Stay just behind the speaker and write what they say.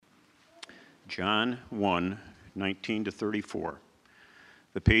John 1, 19 to 34.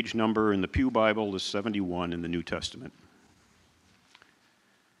 The page number in the Pew Bible is 71 in the New Testament.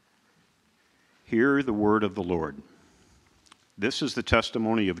 Hear the word of the Lord. This is the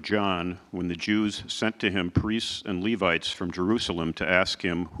testimony of John when the Jews sent to him priests and Levites from Jerusalem to ask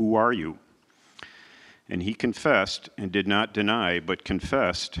him, "Who are you?" And he confessed and did not deny, but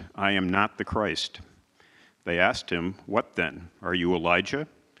confessed, "I am not the Christ." They asked him, "What then? Are you Elijah?"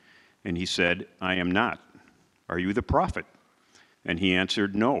 And he said, "I am not." "Are you the prophet?" And he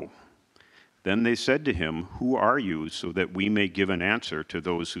answered, "No." Then they said to him, "Who are you, so that we may give an answer to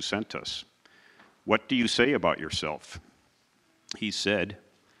those who sent us? What do you say about yourself?" He said,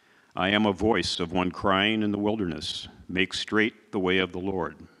 "I am a voice of one crying in the wilderness, 'Make straight the way of the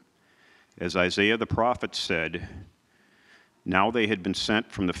Lord.'" As Isaiah the prophet said, now they had been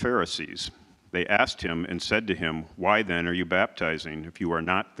sent from the Pharisees. They asked him and said to him, "Why then are you baptizing if you are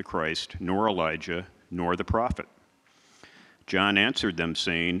not the Christ, nor Elijah, nor the prophet?" John answered them,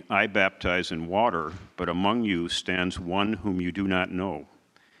 saying, "I baptize in water, but among you stands one whom you do not know.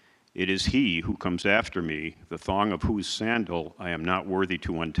 It is he who comes after me, the thong of whose sandal I am not worthy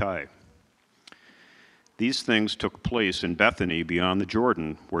to untie." These things took place in Bethany beyond the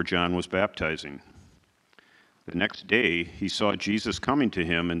Jordan, where John was baptizing. The next day he saw Jesus coming to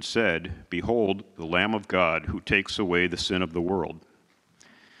him and said, "Behold, the Lamb of God who takes away the sin of the world.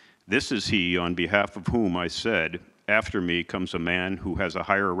 This is he on behalf of whom I said, 'After me comes a man who has a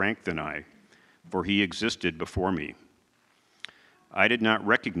higher rank than I, for he existed before me.' I did not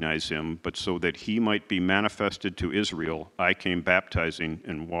recognize him, but so that he might be manifested to Israel, I came baptizing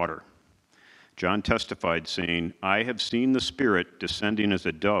in water." John testified, saying, "I have seen the Spirit descending as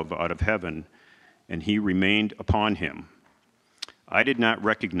a dove out of heaven, and he remained upon him. I did not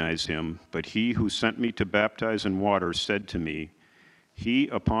recognize him, but he who sent me to baptize in water said to me, 'He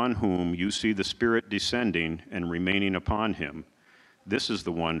upon whom you see the Spirit descending and remaining upon him, this is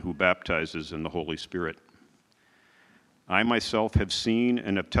the one who baptizes in the Holy Spirit.' I myself have seen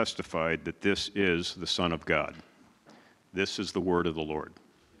and have testified that this is the Son of God." This is the word of the Lord.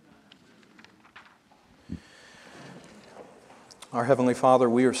 Our Heavenly Father,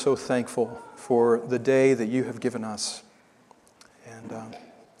 we are so thankful for the day that you have given us. And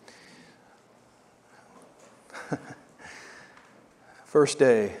first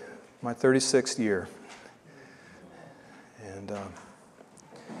day, my 36th year. And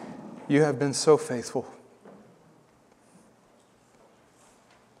you have been so faithful.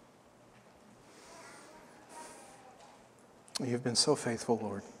 You've been so faithful,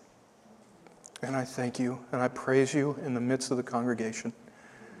 Lord. And I thank you and I praise you in the midst of the congregation.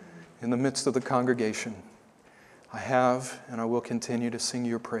 In the midst of the congregation, I have and I will continue to sing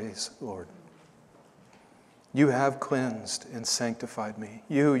your praise, Lord. You have cleansed and sanctified me.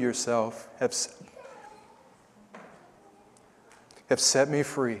 You yourself have set me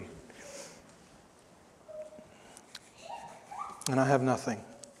free. And I have nothing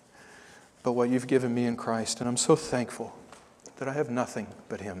but what you've given me in Christ. And I'm so thankful that I have nothing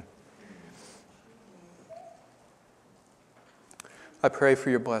but him. I pray for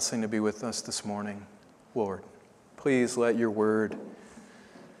your blessing to be with us this morning, Lord. Please let your word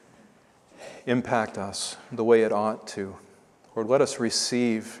impact us the way it ought to. Lord, let us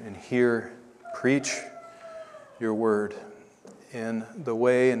receive and hear, preach your word in the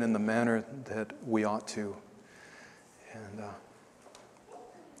way and in the manner that we ought to. And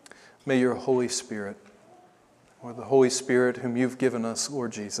may your Holy Spirit, or the Holy Spirit whom you've given us,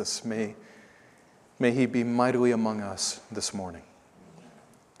 Lord Jesus, may he be mightily among us this morning.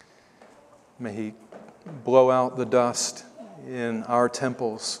 May he blow out the dust in our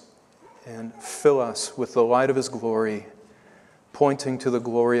temples and fill us with the light of his glory, pointing to the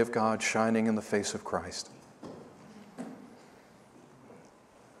glory of God shining in the face of Christ.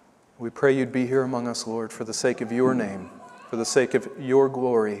 We pray you'd be here among us, Lord, for the sake of your name, for the sake of your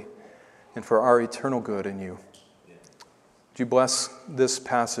glory, and for our eternal good in you. Would you bless this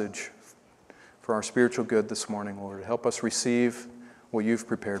passage for our spiritual good this morning, Lord? Help us receive what you've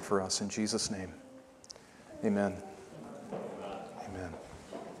prepared for us. In Jesus' name, amen. Amen.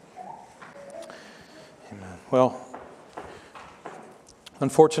 Amen. Well,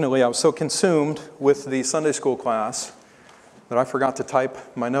 unfortunately, I was so consumed with the Sunday school class that I forgot to type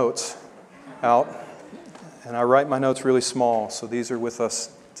my notes out. And I write my notes really small, so these are with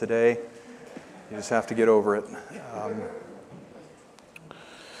us today. You just have to get over it.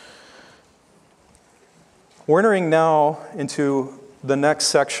 We're entering now into the next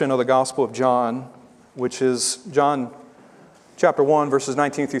section of the Gospel of John, which is John chapter 1, verses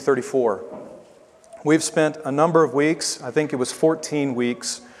 19 through 34. We've spent a number of weeks, I think it was 14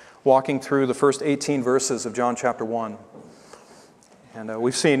 weeks, walking through the first 18 verses of John chapter 1. And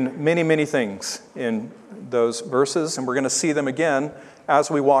we've seen many, many things in those verses, and we're going to see them again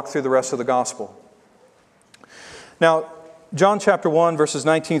as we walk through the rest of the gospel. Now, John chapter 1, verses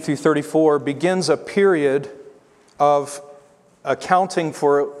 19 through 34 begins a period of accounting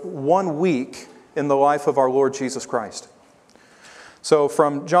for 1 week in the life of our Lord Jesus Christ. So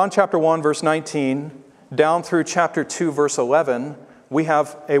from John chapter 1, verse 19, down through chapter 2, verse 11, we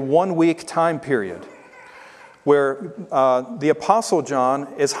have a 1 week time period where the Apostle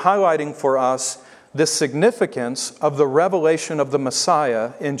John is highlighting for us the significance of the revelation of the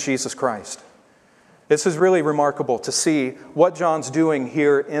Messiah in Jesus Christ. This is really remarkable to see what John's doing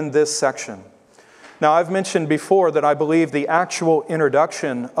here in this section. Now, I've mentioned before that I believe the actual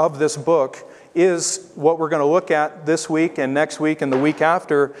introduction of this book is what we're going to look at this week and next week and the week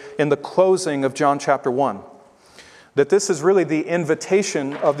after in the closing of John chapter 1. That this is really the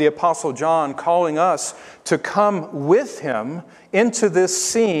invitation of the Apostle John calling us to come with him into this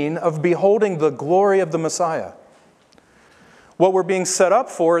scene of beholding the glory of the Messiah. What we're being set up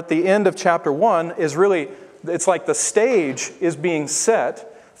for at the end of chapter 1 is really, it's like the stage is being set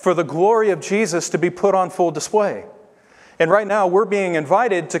for the glory of Jesus to be put on full display. And right now we're being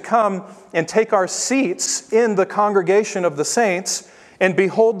invited to come and take our seats in the congregation of the saints and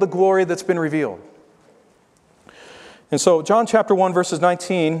behold the glory that's been revealed. And so John chapter 1 verse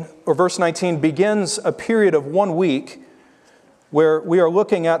 19 begins a period of 1 week where we are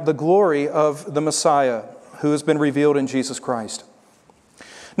looking at the glory of the Messiah who has been revealed in Jesus Christ.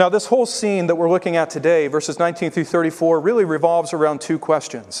 Now, this whole scene that we're looking at today, verses 19 through 34, really revolves around 2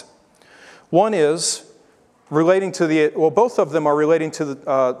 questions. One is relating to both of them are relating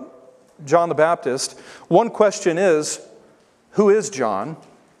to John the Baptist. One question is, who is John?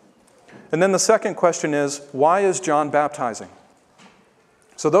 And then the second question is, why is John baptizing?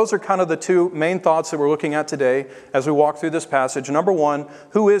 So those are kind of the 2 main thoughts that we're looking at today as we walk through this passage. Number 1,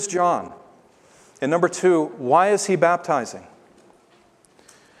 who is John? And number 2, why is he baptizing?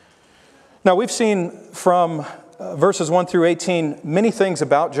 Now, we've seen from verses 1 through 18 many things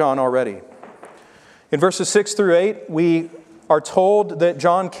about John already. In verses 6 through 8, we are told that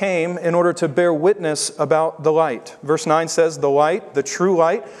John came in order to bear witness about the light. Verse 9 says, the light, the true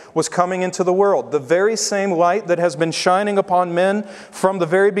light, was coming into the world. The very same light that has been shining upon men from the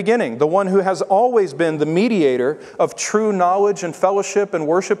very beginning. The one who has always been the mediator of true knowledge and fellowship and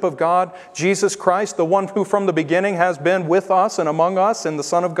worship of God, Jesus Christ. The one who from the beginning has been with us and among us, and the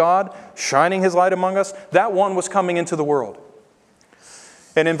Son of God, shining his light among us. That one was coming into the world.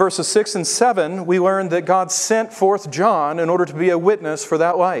 And in verses 6 and 7, we learn that God sent forth John in order to be a witness for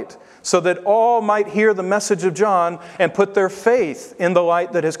that light, so that all might hear the message of John and put their faith in the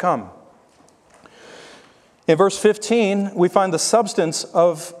light that has come. In verse 15, we find the substance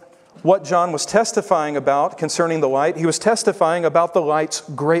of what John was testifying about concerning the light. He was testifying about the light's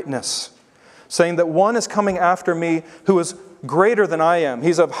greatness, saying that one is coming after me who is greater than I am.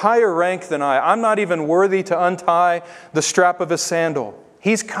 He's of higher rank than I. I'm not even worthy to untie the strap of his sandal.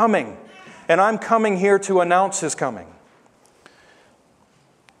 He's coming, and I'm coming here to announce his coming.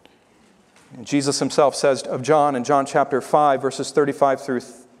 And Jesus himself says of John in John chapter 5, verse 35,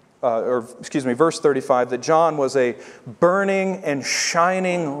 that John was a burning and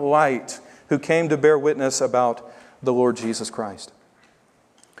shining light who came to bear witness about the Lord Jesus Christ.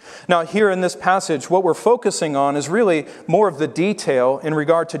 Now, here in this passage, what we're focusing on is really more of the detail in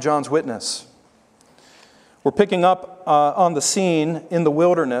regard to John's witness. We're picking up on the scene in the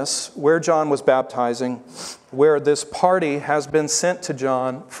wilderness where John was baptizing, where this party has been sent to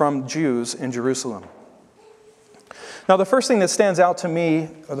John from Jews in Jerusalem. Now, the first thing that stands out to me,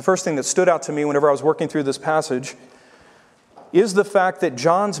 or the first thing that stood out to me whenever I was working through this passage, is the fact that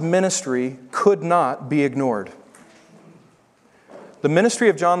John's ministry could not be ignored. The ministry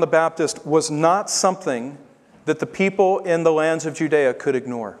of John the Baptist was not something that the people in the lands of Judea could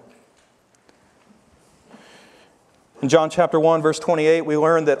ignore. In John chapter 1, verse 28, we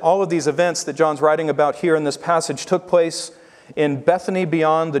learn that all of these events that John's writing about here in this passage took place in Bethany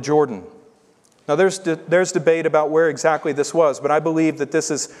beyond the Jordan. Now, there's debate about where exactly this was, but I believe that this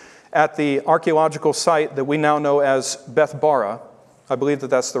is at the archaeological site that we now know as Beth Bara. I believe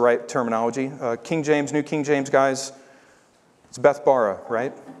that that's the right terminology. King James, New King James guys, it's Beth Bara,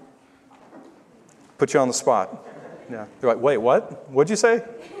 right? Put you on the spot. Yeah. You're like, wait, what? What'd you say?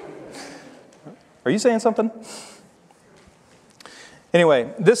 Are you saying something?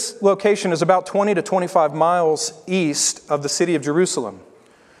 Anyway, this location is about 20 to 25 miles east of the city of Jerusalem.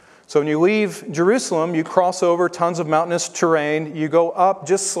 So when you leave Jerusalem, you cross over tons of mountainous terrain, you go up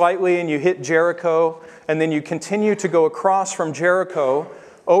just slightly and you hit Jericho, and then you continue to go across from Jericho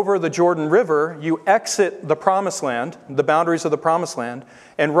over the Jordan River, you exit the Promised Land, the boundaries of the Promised Land,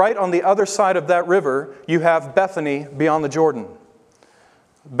 and right on the other side of that river, you have Bethany beyond the Jordan,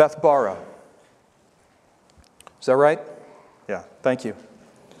 Bethbara. Is that right? Yeah, thank you.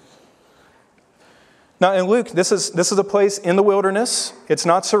 Now in Luke, this is a place in the wilderness. It's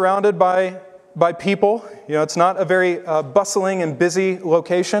not surrounded by people. You know, it's not a very bustling and busy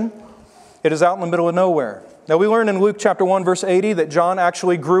location. It is out in the middle of nowhere. Now we learn in Luke chapter 1, verse 80 that John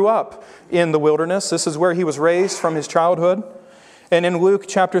actually grew up in the wilderness. This is where he was raised from his childhood. And in Luke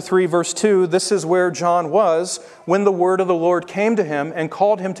chapter 3, verse 2, this is where John was when the word of the Lord came to him and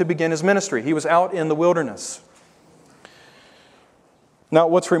called him to begin his ministry. He was out in the wilderness. Now,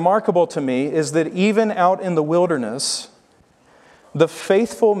 what's remarkable to me is that even out in the wilderness, the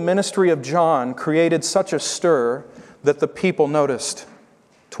faithful ministry of John created such a stir that the people noticed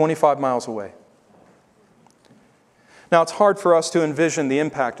 25 miles away. Now, it's hard for us to envision the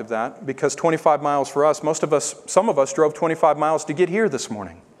impact of that because 25 miles for us, some of us drove 25 miles to get here this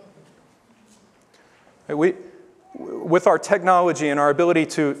morning. With our technology and our ability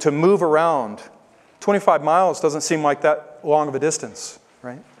to move around, 25 miles doesn't seem like that long of a distance,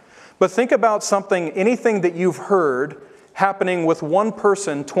 right? But think about anything that you've heard happening with one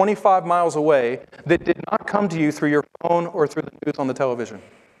person 25 miles away that did not come to you through your phone or through the news on the television.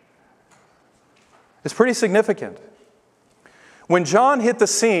 It's pretty significant. When John hit the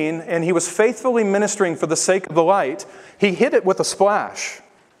scene and he was faithfully ministering for the sake of the light, he hit it with a splash.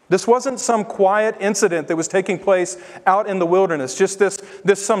 This wasn't some quiet incident that was taking place out in the wilderness, just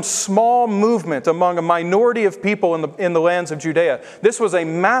some small movement among a minority of people in the lands of Judea. This was a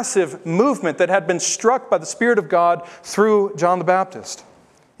massive movement that had been struck by the Spirit of God through John the Baptist.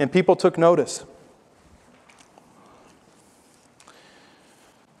 And people took notice.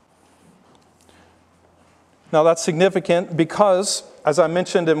 Now that's significant because, as I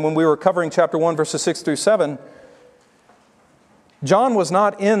mentioned when we were covering chapter 1, verses 6 through 7, John was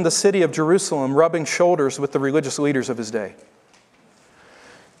not in the city of Jerusalem rubbing shoulders with the religious leaders of his day.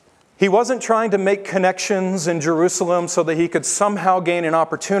 He wasn't trying to make connections in Jerusalem so that he could somehow gain an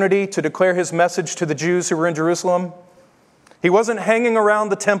opportunity to declare his message to the Jews who were in Jerusalem. He wasn't hanging around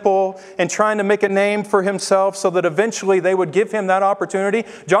the temple and trying to make a name for himself so that eventually they would give him that opportunity.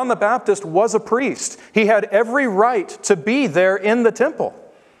 John the Baptist was a priest. He had every right to be there in the temple.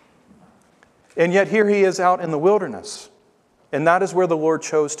 And yet here he is out in the wilderness. And that is where the Lord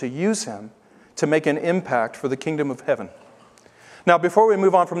chose to use him to make an impact for the kingdom of heaven. Now, before we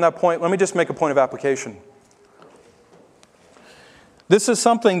move on from that point, let me just make a point of application. This is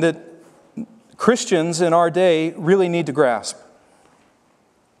something that Christians in our day really need to grasp.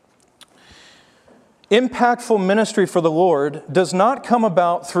 Impactful ministry for the Lord does not come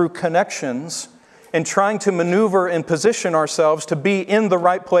about through connections and trying to maneuver and position ourselves to be in the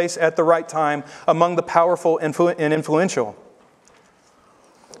right place at the right time among the powerful and influential.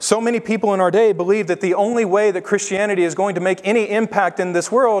 So many people in our day believe that the only way that Christianity is going to make any impact in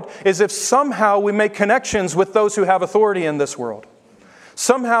this world is if somehow we make connections with those who have authority in this world.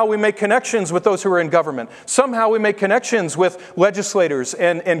 Somehow we make connections with those who are in government. Somehow we make connections with legislators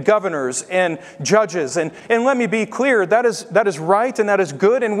and governors and judges. And let me be clear, that is right and that is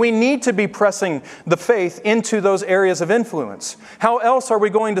good, and we need to be pressing the faith into those areas of influence. How else are we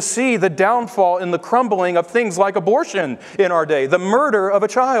going to see the downfall and the crumbling of things like abortion in our day, the murder of a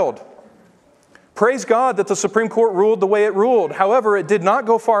child? Praise God that the Supreme Court ruled the way it ruled. However, it did not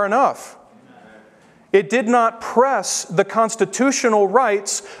go far enough. It did not press the constitutional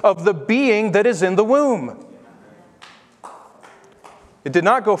rights of the being that is in the womb. It did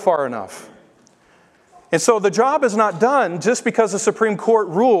not go far enough. And so the job is not done just because the Supreme Court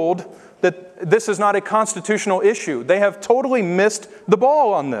ruled that this is not a constitutional issue. They have totally missed the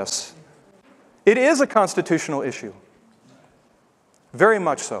ball on this. It is a constitutional issue. Very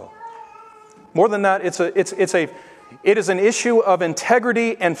much so. More than that, it is an issue of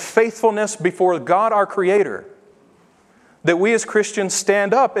integrity and faithfulness before God our Creator, that we as Christians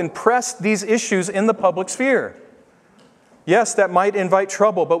stand up and press these issues in the public sphere. Yes, that might invite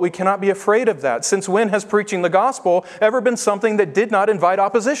trouble, but we cannot be afraid of that. Since when has preaching the gospel ever been something that did not invite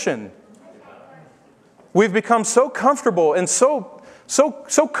opposition? We've become so comfortable and so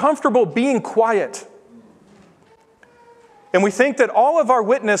comfortable being quiet. And we think that all of our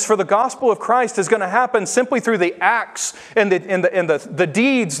witness for the gospel of Christ is going to happen simply through the acts and the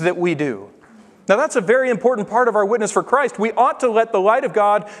deeds that we do. Now that's a very important part of our witness for Christ. We ought to let the light of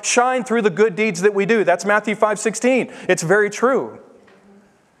God shine through the good deeds that we do. That's Matthew 5:16. It's very true.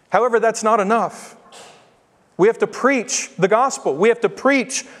 However, that's not enough. We have to preach the gospel. We have to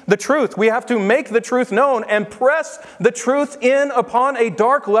preach the truth. We have to make the truth known and press the truth in upon a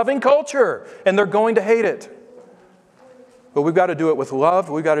dark, loving culture. And they're going to hate it. But we've got to do it with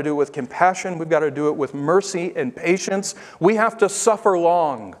love. We've got to do it with compassion. We've got to do it with mercy and patience. We have to suffer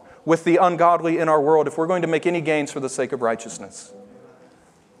long with the ungodly in our world if we're going to make any gains for the sake of righteousness.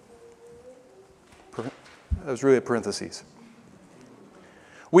 That was really a parenthesis.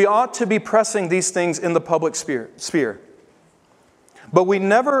 We ought to be pressing these things in the public sphere. But we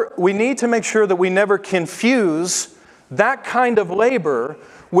need to make sure that we never confuse that kind of labor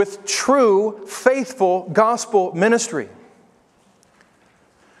with true, faithful gospel ministry.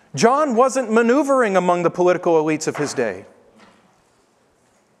 John wasn't maneuvering among the political elites of his day.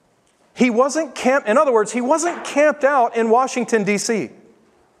 In other words, he wasn't camped out in Washington, D.C.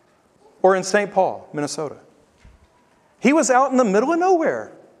 or in St. Paul, Minnesota. He was out in the middle of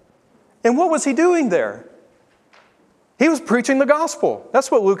nowhere. And what was he doing there? He was preaching the gospel. That's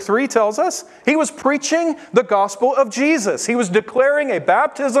what Luke 3 tells us. He was preaching the gospel of Jesus. He was declaring a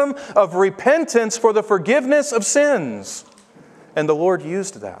baptism of repentance for the forgiveness of sins. And the Lord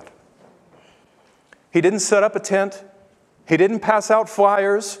used that. He didn't set up a tent. He didn't pass out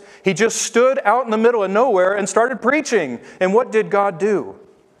flyers. He just stood out in the middle of nowhere and started preaching. And what did God do?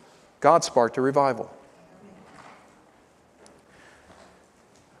 God sparked a revival.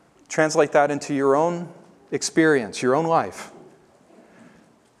 Translate that into your own experience, your own life.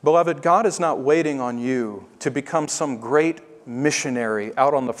 Beloved, God is not waiting on you to become some great missionary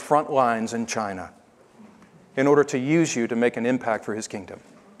out on the front lines in China in order to use you to make an impact for His kingdom.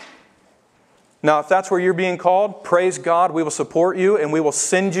 Now, if that's where you're being called, praise God, we will support you and we will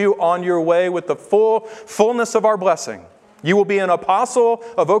send you on your way with the fullness of our blessing. You will be an apostle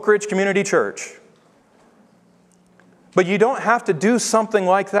of Oak Ridge Community Church. But you don't have to do something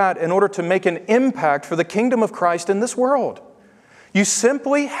like that in order to make an impact for the kingdom of Christ in this world. You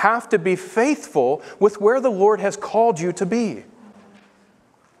simply have to be faithful with where the Lord has called you to be.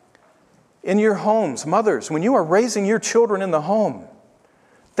 In your homes, mothers, when you are raising your children in the home,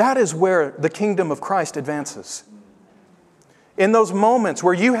 that is where the kingdom of Christ advances. In those moments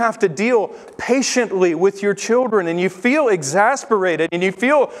where you have to deal patiently with your children and you feel exasperated and you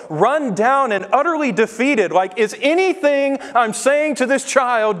feel run down and utterly defeated, like, is anything I'm saying to this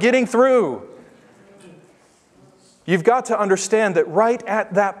child getting through? You've got to understand that right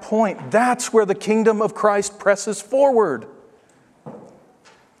at that point, that's where the kingdom of Christ presses forward.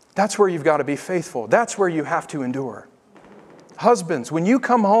 That's where you've got to be faithful. That's where you have to endure. Husbands, when you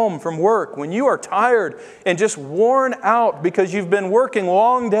come home from work, when you are tired and just worn out because you've been working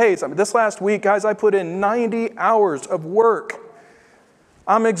long days. This last week, guys, I put in 90 hours of work.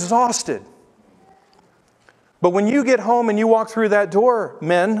 I'm exhausted. But when you get home and you walk through that door,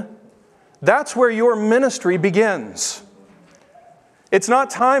 men, that's where your ministry begins. It's not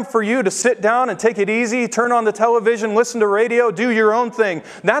time for you to sit down and take it easy, turn on the television, listen to radio, do your own thing.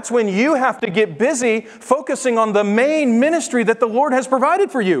 That's when you have to get busy focusing on the main ministry that the Lord has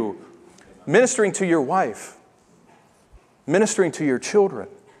provided for you. Ministering to your wife. Ministering to your children.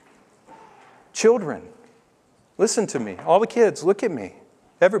 Children, listen to me. All the kids, look at me.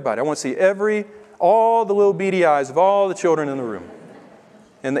 Everybody, I want to see all the little beady eyes of all the children in the room.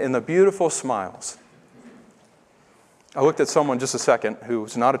 And the beautiful smiles. I looked at someone just a second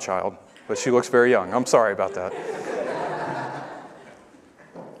who's not a child, but she looks very young. I'm sorry about that.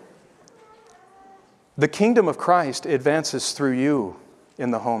 The kingdom of Christ advances through you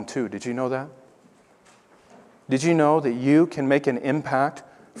in the home too. Did you know that? Did you know that you can make an impact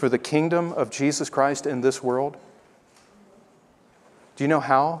for the kingdom of Jesus Christ in this world? Do you know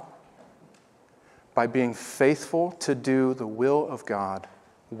how? By being faithful to do the will of God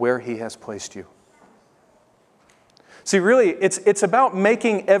where He has placed you. See, really, it's about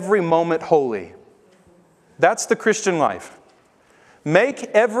making every moment holy. That's the Christian life. Make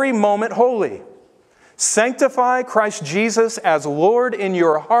every moment holy. Sanctify Christ Jesus as Lord in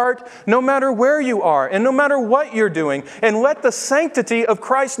your heart, no matter where you are and no matter what you're doing. And let the sanctity of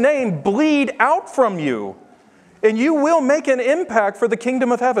Christ's name bleed out from you. And you will make an impact for the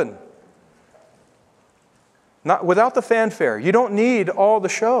kingdom of heaven. Not without the fanfare. You don't need all the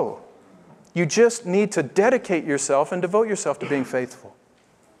show. You just need to dedicate yourself and devote yourself to being faithful.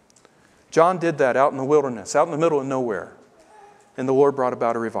 John did that out in the wilderness, out in the middle of nowhere. And the Lord brought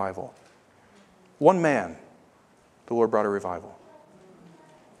about a revival. One man, the Lord brought a revival.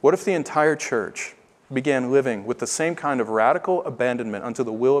 What if the entire church began living with the same kind of radical abandonment unto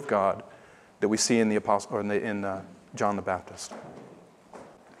the will of God that we see in the apostle or in John the Baptist?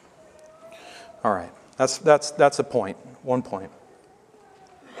 All right, that's a point. One point.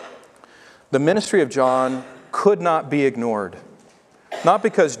 The ministry of John could not be ignored. Not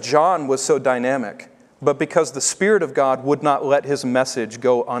because John was so dynamic, but because the Spirit of God would not let his message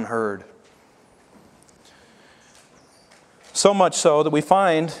go unheard. So much so that we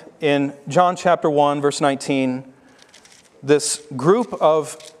find in John chapter 1, verse 19, this group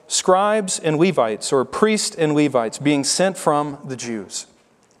of scribes and Levites, or priests and Levites, being sent from the Jews.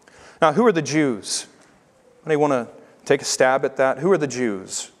 Now, who are the Jews? Anybody want to take a stab at that? Who are the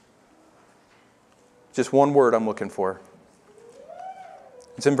Jews? Just one word I'm looking for.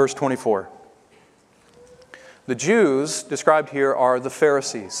 It's in verse 24. The Jews described here are the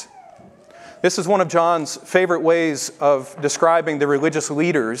Pharisees. This is one of John's favorite ways of describing the religious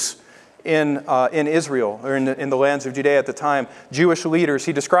leaders in Israel, or in the lands of Judea at the time. Jewish leaders,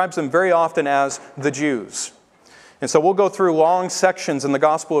 he describes them very often as the Jews. And so we'll go through long sections in the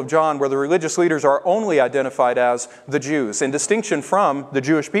Gospel of John where the religious leaders are only identified as the Jews, in distinction from the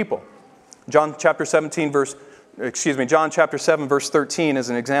Jewish people. John chapter 7, verse 13 is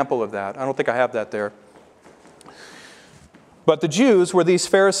an example of that. I don't think I have that there. But the Jews were these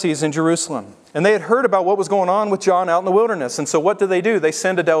Pharisees in Jerusalem. And they had heard about what was going on with John out in the wilderness. And so what do? They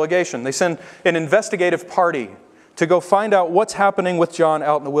send a delegation. They send an investigative party to go find out what's happening with John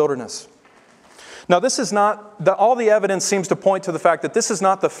out in the wilderness. Now, this is not, all the evidence seems to point to the fact that this is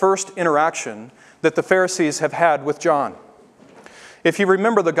not the first interaction that the Pharisees have had with John. If you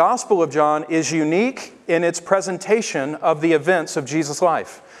remember, the Gospel of John is unique in its presentation of the events of Jesus'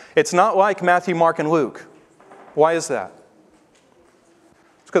 life. It's not like Matthew, Mark, and Luke. Why is that?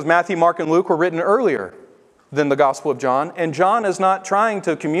 It's because Matthew, Mark, and Luke were written earlier than the Gospel of John, and John is not trying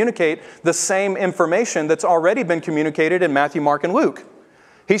to communicate the same information that's already been communicated in Matthew, Mark, and Luke.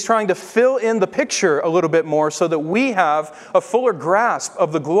 He's trying to fill in the picture a little bit more so that we have a fuller grasp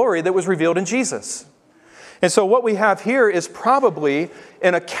of the glory that was revealed in Jesus. And so what we have here is probably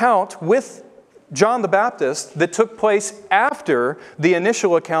an account with John the Baptist that took place after the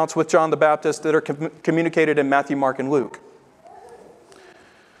initial accounts with John the Baptist that are communicated in Matthew, Mark, and Luke.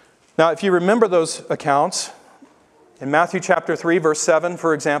 Now, if you remember those accounts, in Matthew chapter 3, verse 7,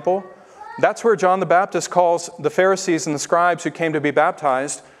 for example, that's where John the Baptist calls the Pharisees and the scribes who came to be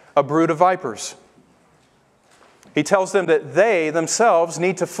baptized a brood of vipers. He tells them that they themselves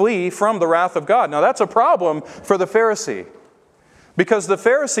need to flee from the wrath of God. Now, that's a problem for the Pharisee, because the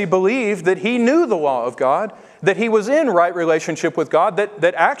Pharisee believed that he knew the law of God, that he was in right relationship with God,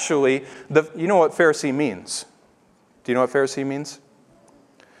 that actually, you know what Pharisee means? Do you know what Pharisee means?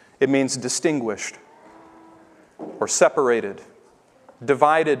 It means distinguished or separated,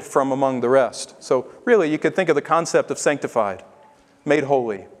 divided from among the rest. So really, you could think of the concept of sanctified, made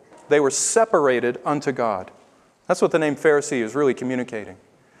holy. They were separated unto God. That's what the name Pharisee is really communicating.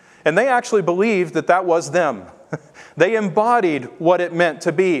 And they actually believed that that was them. They embodied what it meant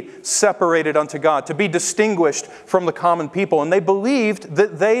to be separated unto God, to be distinguished from the common people. And they believed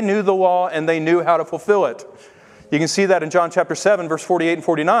that they knew the law and they knew how to fulfill it. You can see that in John chapter 7, verse 48 and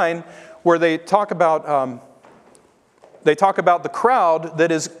 49, where they talk about the crowd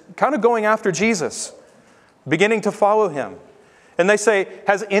that is kind of going after Jesus, beginning to follow him. And they say,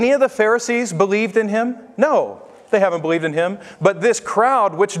 has any of the Pharisees believed in him? No, they haven't believed in him. But this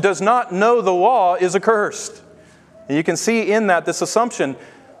crowd, which does not know the law, is accursed. And you can see in that this assumption,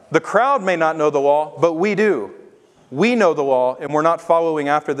 the crowd may not know the law, but we do. We know the law, and we're not following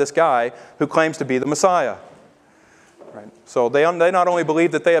after this guy who claims to be the Messiah. Right. So they not only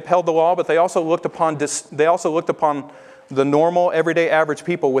believed that they upheld the law, but they also looked upon the normal, everyday, average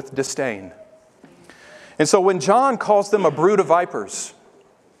people with disdain. And so when John calls them a brood of vipers,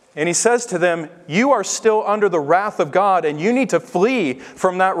 and he says to them, you are still under the wrath of God, and you need to flee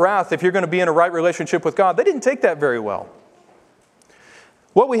from that wrath if you're going to be in a right relationship with God, they didn't take that very well.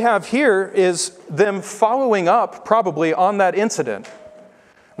 What we have here is them following up, probably, on that incident.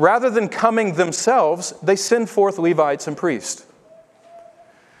 Rather than coming themselves, they send forth Levites and priests.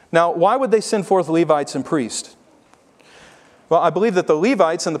 Now, why would they send forth Levites and priests? Well, I believe that the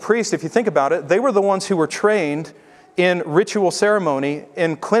Levites and the priests, if you think about it, they were the ones who were trained in ritual ceremony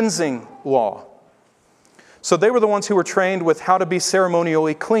and cleansing law. So they were the ones who were trained with how to be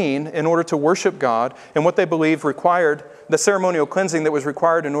ceremonially clean in order to worship God, and what they believed required the ceremonial cleansing that was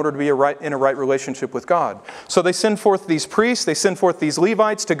required in order to be in a right relationship with God. So they send forth these priests, they send forth these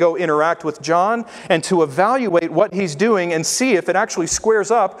Levites to go interact with John and to evaluate what he's doing and see if it actually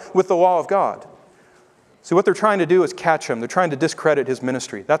squares up with the law of God. See, what they're trying to do is catch him. They're trying to discredit his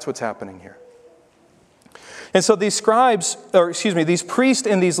ministry. That's what's happening here. And so these these priests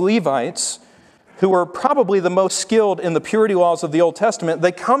and these Levites, who are probably the most skilled in the purity laws of the Old Testament,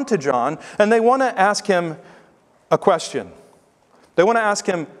 they come to John and they want to ask him a question. They want to ask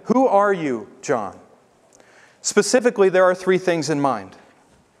him, who are you, John? Specifically, there are three things in mind.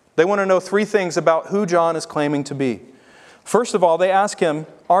 They want to know three things about who John is claiming to be. First of all, they ask him,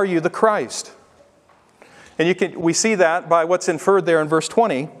 "Are you the Christ?" And we see that by what's inferred there in verse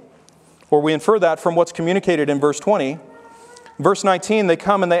 20, or we infer that from what's communicated in verse 20. Verse 19, they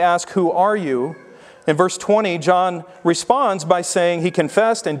come and they ask, "Who are you?" In verse 20, John responds by saying he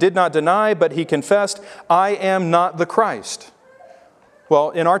confessed and did not deny, but he confessed, "I am not the Christ." Well,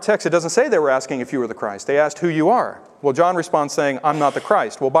 in our text, it doesn't say they were asking if you were the Christ. They asked who you are. Well, John responds saying, "I'm not the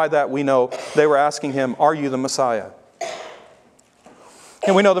Christ." Well, by that we know they were asking him, "Are you the Messiah?"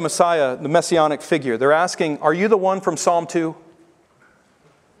 And we know the Messiah, the messianic figure. They're asking, "Are you the one from Psalm 2?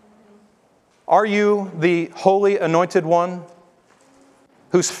 Are you the holy anointed one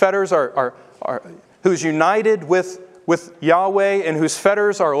whose fetters who's united with Yahweh and whose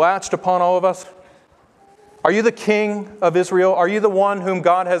fetters are latched upon all of us? Are you the King of Israel? Are you the one whom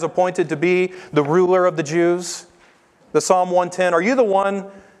God has appointed to be the ruler of the Jews?" The Psalm 110, "Are you the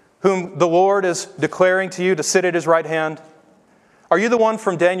one whom the Lord is declaring to you to sit at His right hand? Are you the one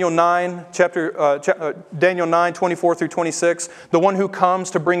from Daniel 9, Daniel 9, 24 through 26, the one who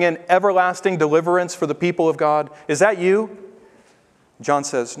comes to bring in everlasting deliverance for the people of God? Is that you?" John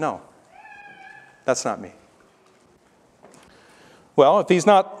says, "No, that's not me." Well, if he's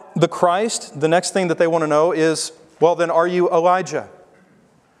not the Christ, the next thing that they want to know is, well, then are you Elijah?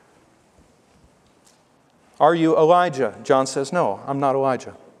 Are you Elijah? John says, "No, I'm not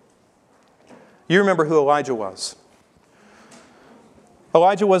Elijah." You remember who Elijah was.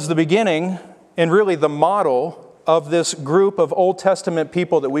 Elijah was the beginning and really the model of this group of Old Testament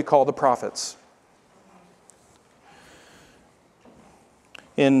people that we call the prophets.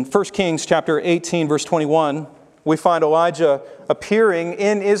 In 1 Kings chapter 18, verse 21, we find Elijah appearing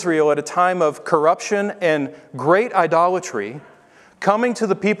in Israel at a time of corruption and great idolatry, coming to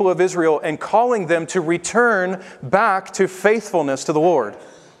the people of Israel and calling them to return back to faithfulness to the Lord.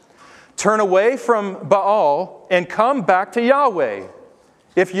 Turn away from Baal and come back to Yahweh.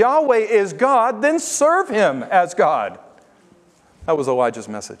 If Yahweh is God, then serve Him as God. That was Elijah's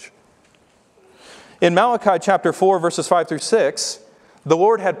message. In Malachi chapter 4, verses 5 through 6, the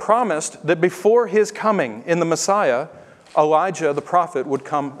Lord had promised that before His coming in the Messiah, Elijah the prophet would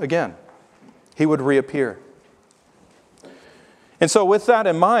come again. He would reappear. And so with that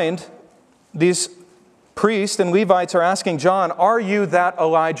in mind, these priests and Levites are asking John, "Are you that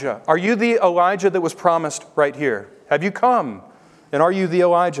Elijah? Are you the Elijah that was promised right here? Have you come? And are you the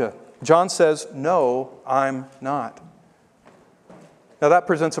Elijah?" John says, "No, I'm not." Now that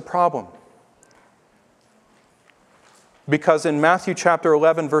presents a problem. Because in Matthew chapter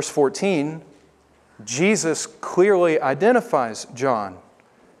 11, verse 14, Jesus clearly identifies John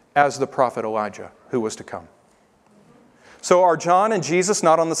as the prophet Elijah who was to come. So are John and Jesus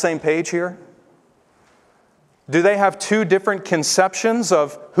not on the same page here? Do they have two different conceptions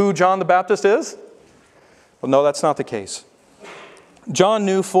of who John the Baptist is? Well, no, that's not the case. John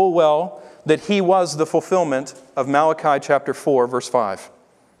knew full well that he was the fulfillment of Malachi chapter 4, verse 5.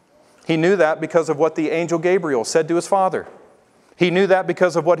 He knew that because of what the angel Gabriel said to his father. He knew that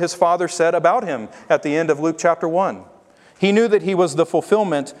because of what his father said about him at the end of Luke chapter 1. He knew that he was the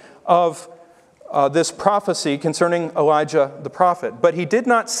fulfillment of this prophecy concerning Elijah the prophet. But he did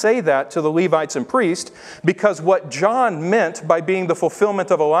not say that to the Levites and priests, because what John meant by being the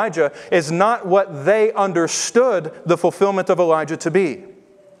fulfillment of Elijah is not what they understood the fulfillment of Elijah to be.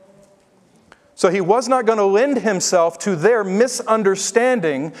 So he was not going to lend himself to their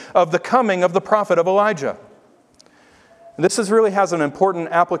misunderstanding of the coming of the prophet of Elijah. This really has an important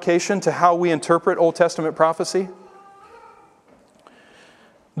application to how we interpret Old Testament prophecy.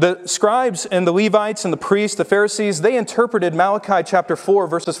 The scribes and the Levites and the priests, the Pharisees, they interpreted Malachi chapter 4,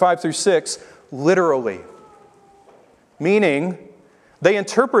 verses 5 through 6 literally. Meaning, they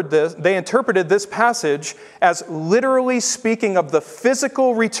interpreted this passage as literally speaking of the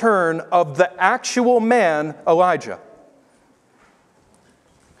physical return of the actual man, Elijah.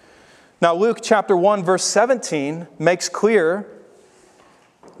 Now, Luke chapter 1, verse 17 makes clear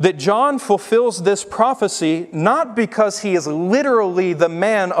that John fulfills this prophecy not because he is literally the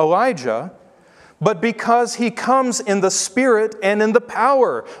man Elijah, but because he comes in the spirit and in the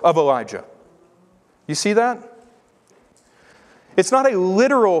power of Elijah. You see that? It's not a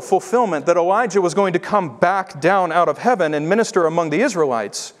literal fulfillment that Elijah was going to come back down out of heaven and minister among the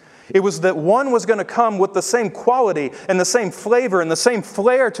Israelites. It was that one was going to come with the same quality and the same flavor and the same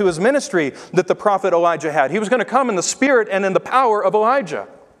flair to his ministry that the prophet Elijah had. He was going to come in the spirit and in the power of Elijah.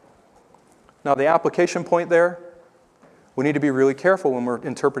 Now, the application point there, we need to be really careful when we're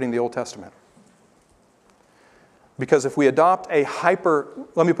interpreting the Old Testament. Because if we adopt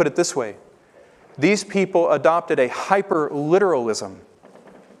let me put it this way, These people adopted a hyper-literalism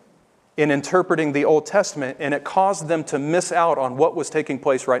in interpreting the Old Testament, and it caused them to miss out on what was taking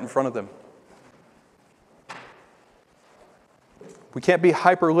place right in front of them. We can't be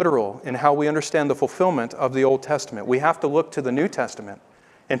hyper-literal in how we understand the fulfillment of the Old Testament. We have to look to the New Testament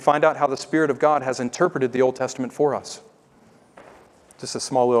and find out how the Spirit of God has interpreted the Old Testament for us. Just a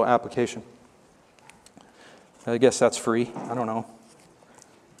small little application. I guess that's free. I don't know.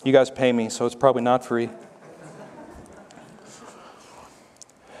 You guys pay me, so it's probably not free.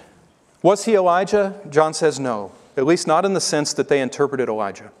 Was he Elijah? John says no. At least not in the sense that they interpreted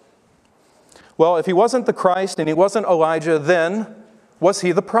Elijah. Well, if he wasn't the Christ and he wasn't Elijah, then was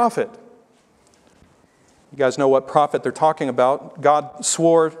he the prophet? You guys know what prophet they're talking about. God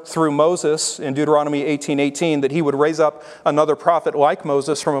swore through Moses in Deuteronomy 18:18 that he would raise up another prophet like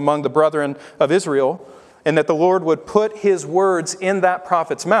Moses from among the brethren of Israel, and that the Lord would put his words in that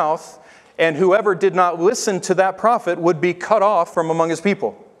prophet's mouth, and whoever did not listen to that prophet would be cut off from among his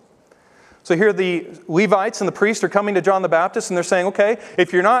people. So here the Levites and the priests are coming to John the Baptist and they're saying, okay,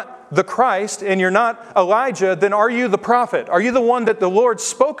 if you're not the Christ and you're not Elijah, then are you the prophet? Are you the one that the Lord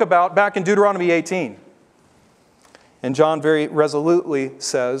spoke about back in Deuteronomy 18? And John very resolutely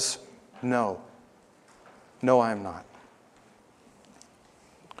says, no. No, I am not.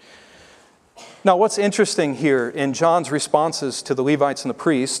 Now, what's interesting here in John's responses to the Levites and the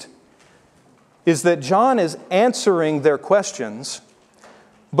priest is that John is answering their questions,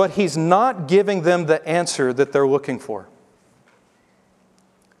 but he's not giving them the answer that they're looking for.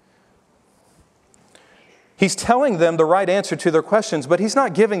 He's telling them the right answer to their questions, but he's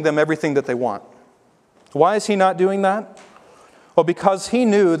not giving them everything that they want. Why is he not doing that? Well, because he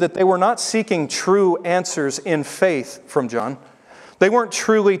knew that they were not seeking true answers in faith from John. They weren't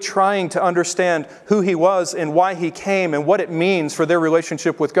truly trying to understand who he was and why he came and what it means for their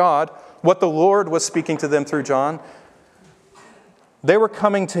relationship with God, what the Lord was speaking to them through John. They were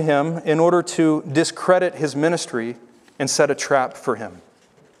coming to him in order to discredit his ministry and set a trap for him.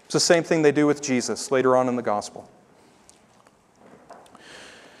 It's the same thing they do with Jesus later on in the gospel.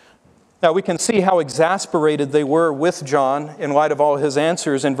 Now we can see how exasperated they were with John in light of all his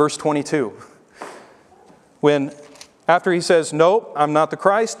answers in verse 22. When after he says, nope, I'm not the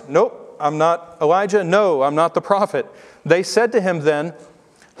Christ, nope, I'm not Elijah, no, I'm not the prophet, they said to him then,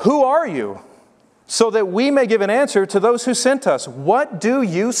 who are you? So that we may give an answer to those who sent us. What do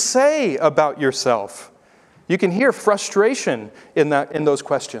you say about yourself? You can hear frustration in those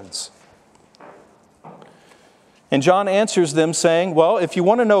questions. And John answers them saying, well, if you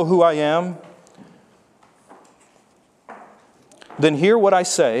want to know who I am, then hear what I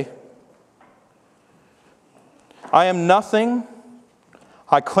say. I am nothing.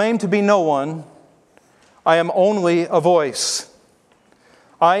 I claim to be no one. I am only a voice.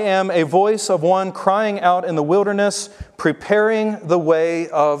 I am a voice of one crying out in the wilderness, preparing the way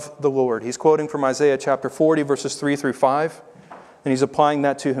of the Lord. He's quoting from Isaiah chapter 40, verses 3 through 5, and he's applying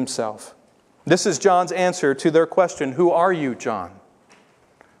that to himself. This is John's answer to their question, who are you, John?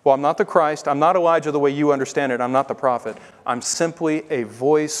 Well, I'm not the Christ. I'm not Elijah the way you understand it. I'm not the prophet. I'm simply a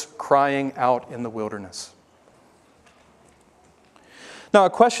voice crying out in the wilderness. Now, a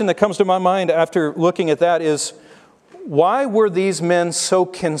question that comes to my mind after looking at that is, why were these men so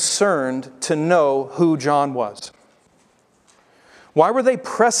concerned to know who John was? Why were they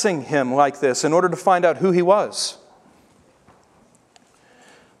pressing him like this in order to find out who he was?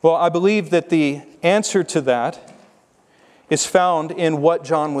 Well, I believe that the answer to that is found in what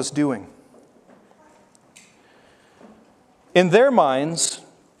John was doing. In their minds,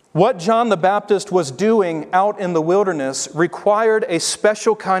 what John the Baptist was doing out in the wilderness required a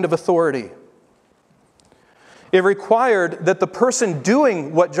special kind of authority. It required that the person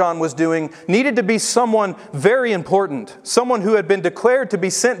doing what John was doing needed to be someone very important, someone who had been declared to be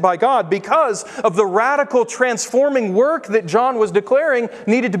sent by God because of the radical transforming work that John was declaring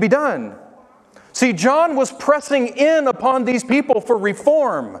needed to be done. See, John was pressing in upon these people for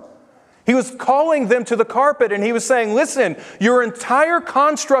reform. He was calling them to the carpet and he was saying, listen, your entire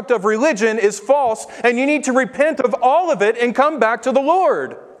construct of religion is false and you need to repent of all of it and come back to the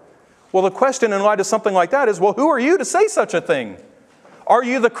Lord. Well, the question in light of something like that is, well, who are you to say such a thing? Are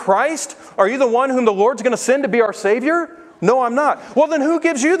you the Christ? Are you the one whom the Lord's going to send to be our Savior? No, I'm not. Well, then who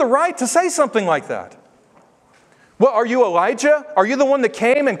gives you the right to say something like that? Well, are you Elijah? Are you the one that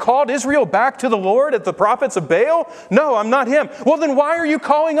came and called Israel back to the Lord at the prophets of Baal? No, I'm not him. Well, then why are you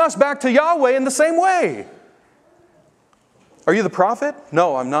calling us back to Yahweh in the same way? Are you the prophet?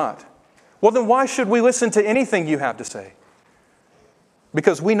 No, I'm not. Well, then why should we listen to anything you have to say?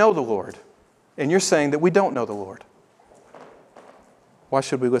 Because we know the Lord, and you're saying that we don't know the Lord. Why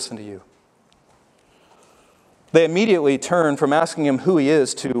should we listen to you? They immediately turn from asking him who he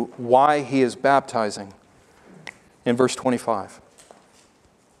is to why he is baptizing in verse 25.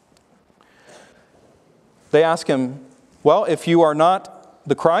 They ask him, well, if you are not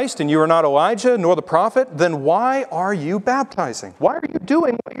the Christ and you are not Elijah nor the prophet, then why are you baptizing? Why are you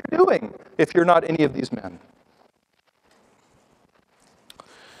doing what you're doing if you're not any of these men?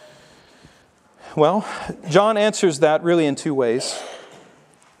 Well, John answers that really in two ways.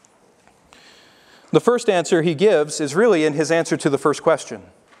 The first answer he gives is really in his answer to the first question.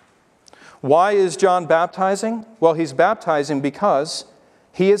 Why is John baptizing? Well, he's baptizing because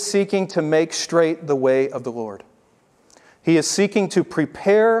he is seeking to make straight the way of the Lord. He is seeking to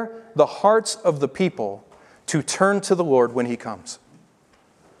prepare the hearts of the people to turn to the Lord when he comes.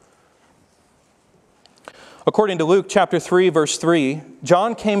 According to Luke chapter 3, verse 3,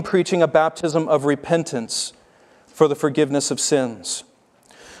 John came preaching a baptism of repentance for the forgiveness of sins.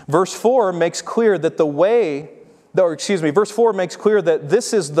 Verse 4 makes clear that verse 4 makes clear that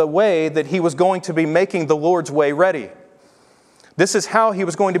this is the way that he was going to be making the Lord's way ready. This is how he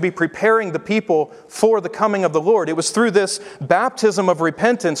was going to be preparing the people for the coming of the Lord. It was through this baptism of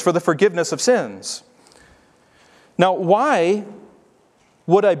repentance for the forgiveness of sins. Now, why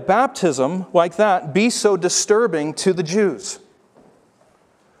would a baptism like that be so disturbing to the Jews?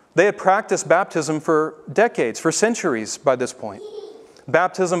 They had practiced baptism for decades, for centuries by this point.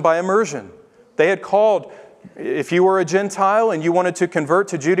 Baptism by immersion. They had called, if you were a Gentile and you wanted to convert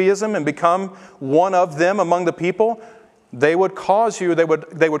to Judaism and become one of them among the people, they would call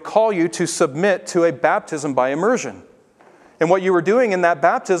you to submit to a baptism by immersion. And what you were doing in that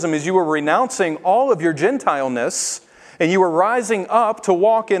baptism is you were renouncing all of your Gentileness and you were rising up to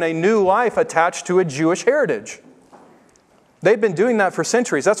walk in a new life attached to a Jewish heritage. They'd been doing that for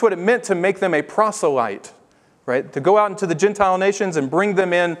centuries. That's what it meant to make them a proselyte, right? To go out into the Gentile nations and bring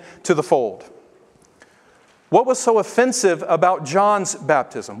them in to the fold. What was so offensive about John's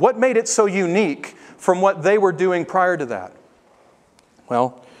baptism? What made it so unique from what they were doing prior to that?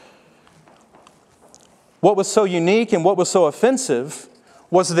 Well, what was so unique and what was so offensive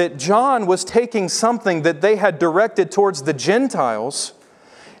was that John was taking something that they had directed towards the Gentiles,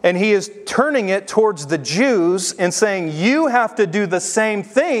 and he is turning it towards the Jews and saying, you have to do the same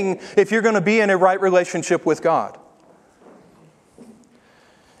thing if you're going to be in a right relationship with God.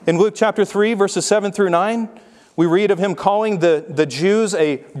 In Luke chapter 3, verses 7 through 9, we read of him calling the Jews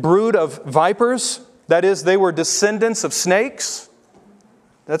a brood of vipers. That is, they were descendants of snakes.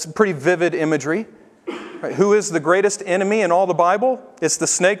 That's pretty vivid imagery. Right? Who is the greatest enemy in all the Bible? It's the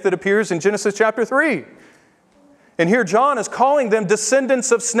snake that appears in Genesis chapter 3. And here John is calling them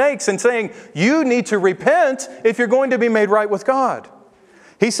descendants of snakes and saying, you need to repent if you're going to be made right with God.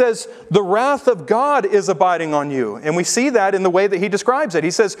 He says, the wrath of God is abiding on you. And we see that in the way that he describes it. He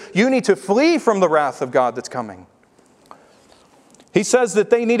says, you need to flee from the wrath of God that's coming. He says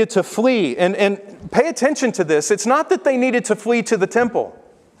that they needed to flee. And pay attention to this. It's not that they needed to flee to the temple.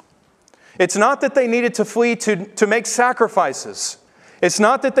 It's not that they needed to flee to make sacrifices. It's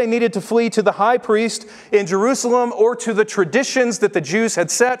not that they needed to flee to the high priest in Jerusalem or to the traditions that the Jews had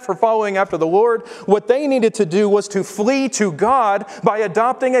set for following after the Lord. What they needed to do was to flee to God by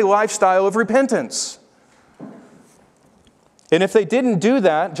adopting a lifestyle of repentance. And if they didn't do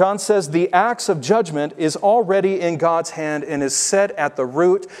that, John says the axe of judgment is already in God's hand and is set at the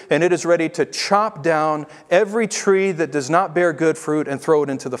root, and it is ready to chop down every tree that does not bear good fruit and throw it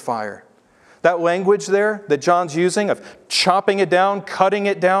into the fire. That language there that John's using of chopping it down, cutting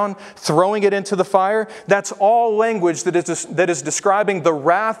it down, throwing it into the fire, that's all language that is describing the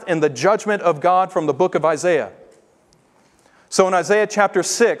wrath and the judgment of God from the book of Isaiah. So in Isaiah chapter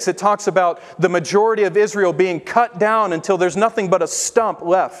 6, it talks about the majority of Israel being cut down until there's nothing but a stump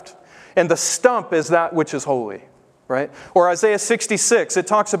left. And the stump is that which is holy. Right? Or Isaiah 66, it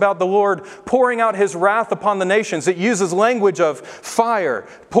talks about the Lord pouring out His wrath upon the nations. It uses language of fire,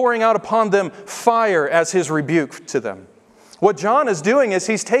 pouring out upon them fire as His rebuke to them. What John is doing is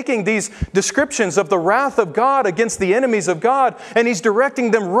he's taking these descriptions of the wrath of God against the enemies of God, and he's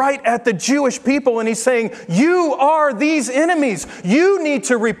directing them right at the Jewish people, and he's saying, you are these enemies. You need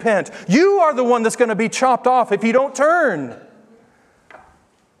to repent. You are the one that's going to be chopped off if you don't turn.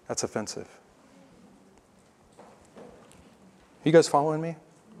 That's offensive. You guys following me?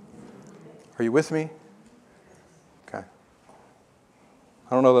 Are you with me? Okay. I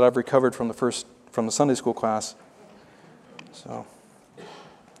don't know that I've recovered from the Sunday school class. So,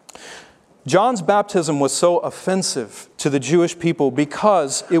 John's baptism was so offensive to the Jewish people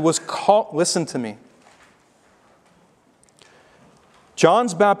because it was called, listen to me.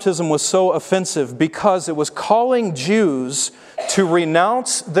 John's baptism was so offensive because it was calling Jews to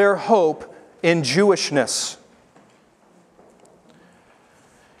renounce their hope in Jewishness.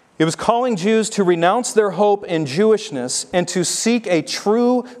 It was calling Jews to renounce their hope in Jewishness and to seek a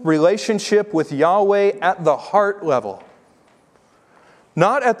true relationship with Yahweh at the heart level.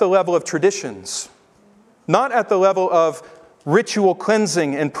 Not at the level of traditions, not at the level of ritual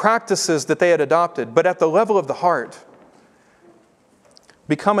cleansing and practices that they had adopted, but at the level of the heart.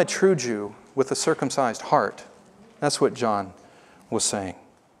 Become a true Jew with a circumcised heart. That's what John was saying.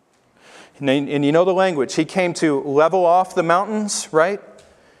 And you know the language. He came to level off the mountains, right?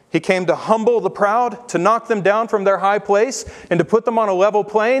 He came to humble the proud, to knock them down from their high place, and to put them on a level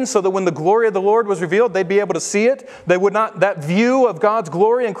plane so that when the glory of the Lord was revealed, they'd be able to see it. That view of God's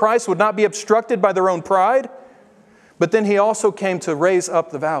glory in Christ would not be obstructed by their own pride. But then he also came to raise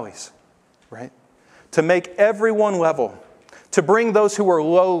up the valleys, right? To make everyone level, to bring those who were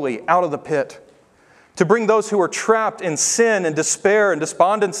lowly out of the pit, to bring those who are trapped in sin and despair and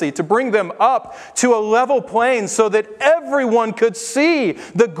despondency, to bring them up to a level plane so that everyone could see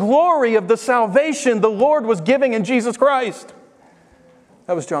the glory of the salvation the Lord was giving in Jesus Christ.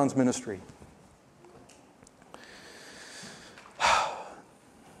 That was John's ministry.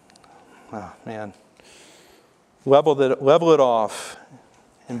 Oh, man. Level it off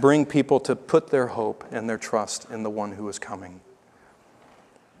and bring people to put their hope and their trust in the one who is coming.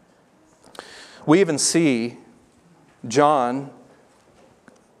 We even see John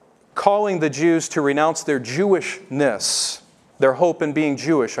calling the Jews to renounce their Jewishness, their hope in being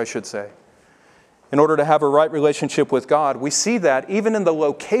Jewish, I should say, in order to have a right relationship with God. We see that even in the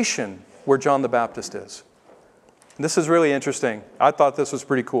location where John the Baptist is. And this is really interesting. I thought this was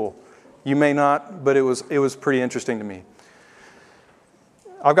pretty cool. You may not, but it was pretty interesting to me.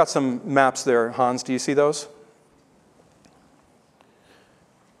 I've got some maps there, Hans. Do you see those?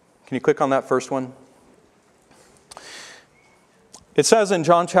 Can you click on that first one? It says in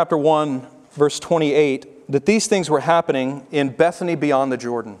John chapter 1, verse 28, that these things were happening in Bethany beyond the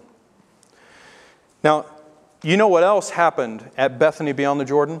Jordan. Now, you know what else happened at Bethany beyond the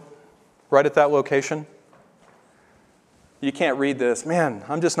Jordan? Right at that location? You can't read this. Man,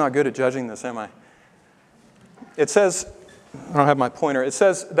 I'm just not good at judging this, am I? It says, I don't have my pointer. It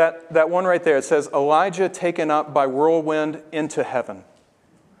says that one right there, it says, Elijah taken up by whirlwind into heaven.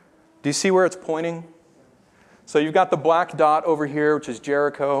 Do you see where it's pointing? So you've got the black dot over here, which is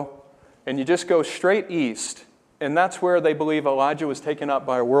Jericho, and you just go straight east, and that's where they believe Elijah was taken up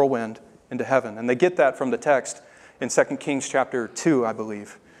by a whirlwind into heaven. And they get that from the text in 2 Kings chapter 2, I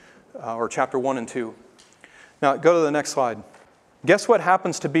believe, or chapter 1 and 2. Now, go to the next slide. Guess what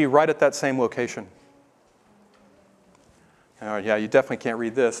happens to be right at that same location? Oh, yeah, you definitely can't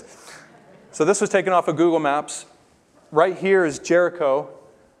read this. So this was taken off of Google Maps. Right here is Jericho,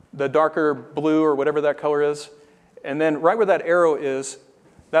 the darker blue or whatever that color is. And then right where that arrow is,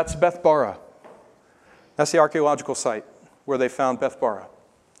 that's Beth Bara. That's the archaeological site where they found Beth Bara.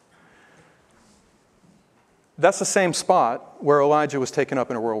 That's the same spot where Elijah was taken up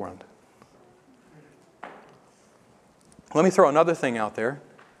in a whirlwind. Let me throw another thing out there.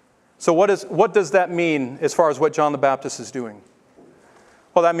 So what does that mean as far as what John the Baptist is doing?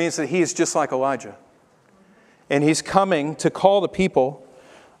 Well, that means that he is just like Elijah. And he's coming to call the people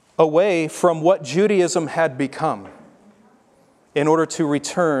away from what Judaism had become in order to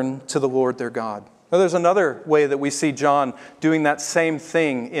return to the Lord their God. Now, there's another way that we see John doing that same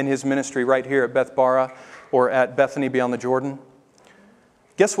thing in his ministry right here at Beth Bara or at Bethany beyond the Jordan.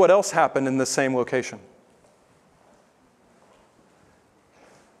 Guess what else happened in the same location?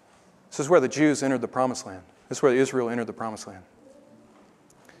 This is where the Jews entered the Promised Land. This is where Israel entered the Promised Land.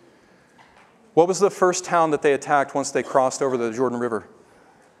 What was the first town that they attacked once they crossed over the Jordan River?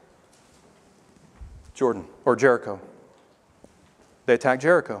 Jordan, or Jericho. They attacked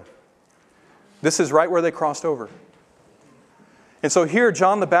Jericho. This is right where they crossed over. And so here,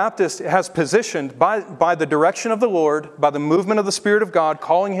 John the Baptist has positioned, by the direction of the Lord, by the movement of the Spirit of God,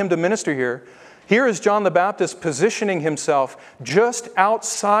 calling him to minister here. Here is John the Baptist positioning himself just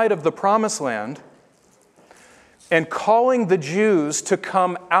outside of the Promised Land and calling the Jews to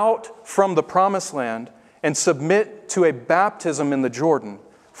come out from the Promised Land and submit to a baptism in the Jordan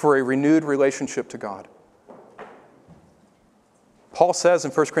for a renewed relationship to God. Paul says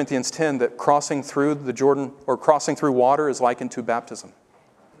in 1 Corinthians 10 that crossing through the Jordan or crossing through water is likened to baptism.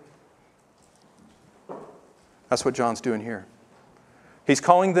 That's what John's doing here. He's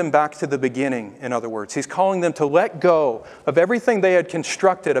calling them back to the beginning, in other words. He's calling them to let go of everything they had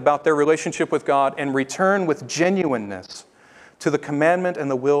constructed about their relationship with God and return with genuineness to the commandment and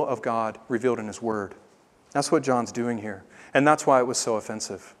the will of God revealed in His Word. That's what John's doing here. And that's why it was so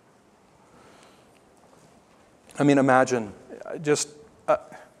offensive. I mean, imagine, this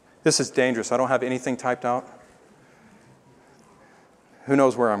is dangerous. I don't have anything typed out. Who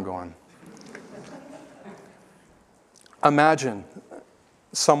knows where I'm going? Imagine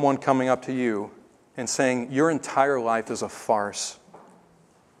someone coming up to you and saying, your entire life is a farce,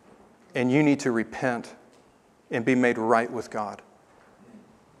 and you need to repent and be made right with God,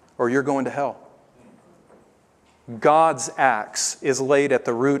 or you're going to hell. God's axe is laid at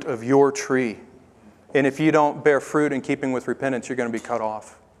the root of your tree, and if you don't bear fruit in keeping with repentance, you're going to be cut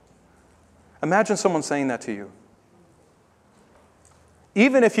off. Imagine someone saying that to you.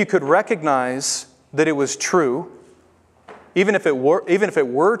 Even if you could recognize that it was true, even if it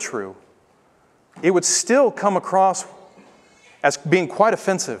were true, it would still come across as being quite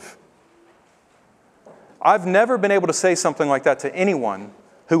offensive. I've never been able to say something like that to anyone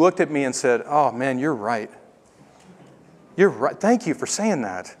who looked at me and said, "Oh man, you're right. You're right. Thank you for saying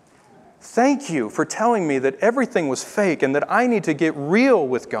that. Thank you for telling me that everything was fake and that I need to get real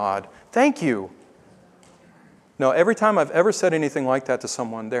with God. Thank you." No, every time I've ever said anything like that to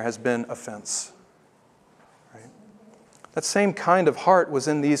someone, there has been offense. Right? That same kind of heart was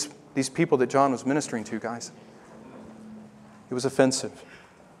in these people that John was ministering to, guys. It was offensive.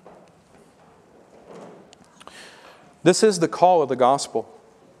 This is the call of the gospel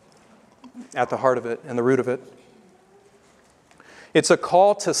at the heart of it and the root of it. It's a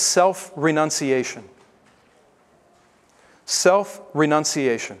call to self-renunciation.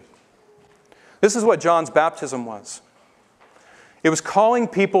 Self-renunciation. This is what John's baptism was. It was calling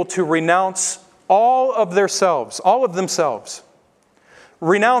people to renounce all of themselves.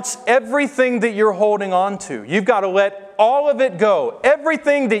 Renounce everything that you're holding on to. You've got to let all of it go.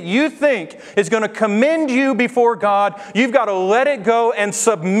 Everything that you think is going to commend you before God, you've got to let it go and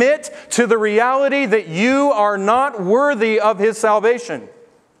submit to the reality that you are not worthy of His salvation.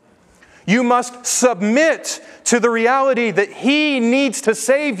 You must submit to the reality that He needs to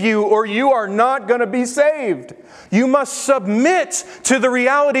save you or you are not going to be saved. You must submit to the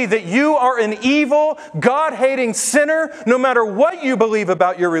reality that you are an evil, God-hating sinner, no matter what you believe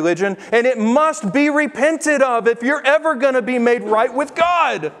about your religion, and it must be repented of if you're ever going to be made right with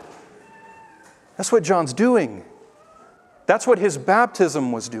God. That's what John's doing. That's what his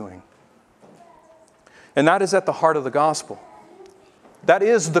baptism was doing. And that is at the heart of the gospel. That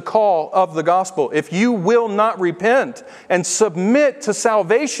is the call of the gospel. If you will not repent and submit to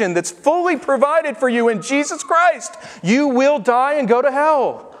salvation that's fully provided for you in Jesus Christ, you will die and go to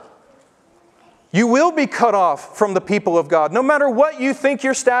hell. You will be cut off from the people of God, no matter what you think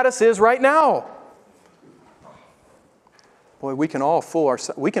your status is right now. Boy, we can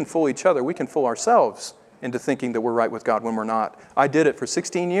fool each other. We can fool ourselves into thinking that we're right with God when we're not. I did it for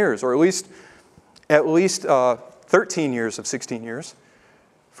 16 years, or at least 13 years of 16 years.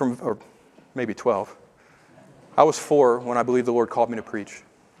 Or maybe 12. I was 4 when I believe the Lord called me to preach.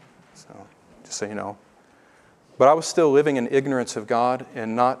 So, just so you know. But I was still living in ignorance of God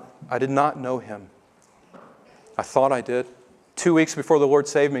and I did not know Him. I thought I did. 2 weeks before the Lord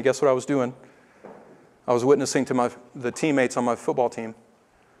saved me, guess what I was doing? I was witnessing to the teammates on my football team.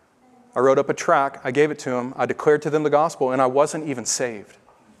 I wrote up a tract, I gave it to them, I declared to them the gospel, and I wasn't even saved.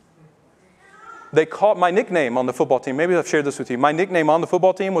 They called my nickname on the football team. Maybe I've shared this with you. My nickname on the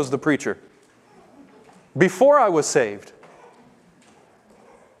football team was the preacher. Before I was saved.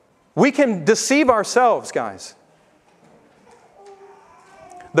 We can deceive ourselves, guys.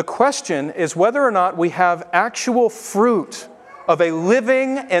 The question is whether or not we have actual fruit of a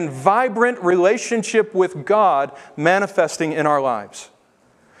living and vibrant relationship with God manifesting in our lives.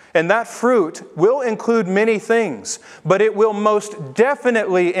 And that fruit will include many things, but it will most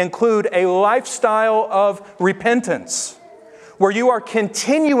definitely include a lifestyle of repentance, where you are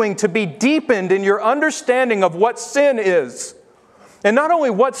continuing to be deepened in your understanding of what sin is. And not only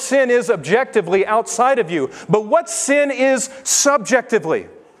what sin is objectively outside of you, but what sin is subjectively.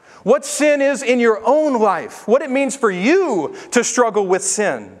 What sin is in your own life. What it means for you to struggle with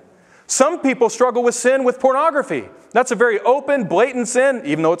sin. Some people struggle with sin with pornography. That's a very open, blatant sin,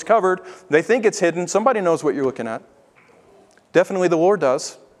 even though it's covered. They think it's hidden. Somebody knows what you're looking at. Definitely the Lord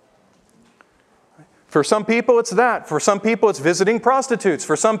does. For some people, it's that. For some people, it's visiting prostitutes.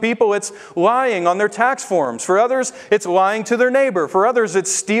 For some people, it's lying on their tax forms. For others, it's lying to their neighbor. For others,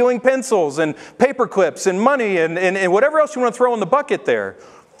 it's stealing pencils and paper clips and money and whatever else you want to throw in the bucket there.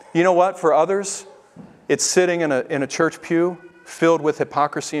 You know what? For others, it's sitting in a church pew filled with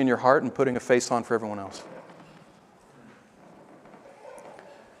hypocrisy in your heart and putting a face on for everyone else.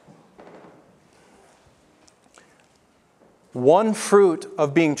 One fruit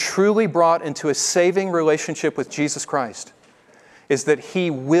of being truly brought into a saving relationship with Jesus Christ is that He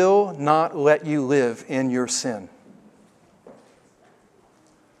will not let you live in your sin.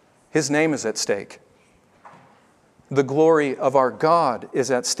 His name is at stake. The glory of our God is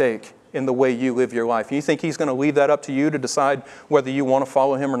at stake in the way you live your life. You think He's going to leave that up to you to decide whether you want to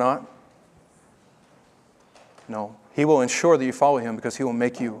follow Him or not? No. He will ensure that you follow Him because He will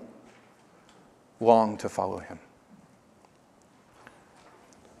make you long to follow Him.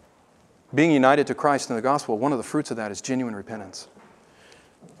 Being united to Christ in the gospel, one of the fruits of that is genuine repentance.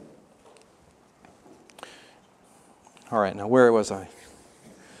 All right, now where was I?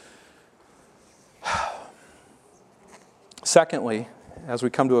 Secondly, as we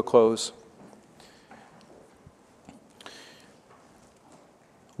come to a close,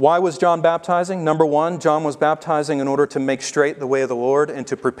 why was John baptizing? Number one, John was baptizing in order to make straight the way of the Lord and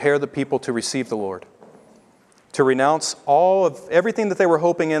to prepare the people to receive the Lord. To renounce everything that they were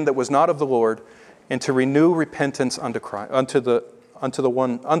hoping in that was not of the Lord, and to renew repentance unto Christ,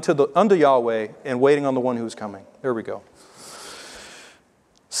 unto Yahweh, and waiting on the one who is coming. There we go.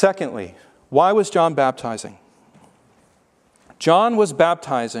 Secondly, why was John baptizing? John was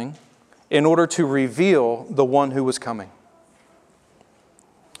baptizing in order to reveal the one who was coming.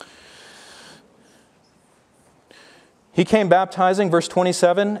 He came baptizing, verse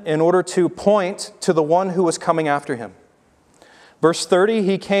 27, in order to point to the one who was coming after him. Verse 30,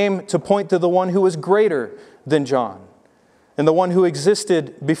 he came to point to the one who was greater than John and the one who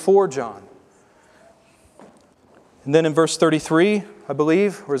existed before John. And then in verse 33, I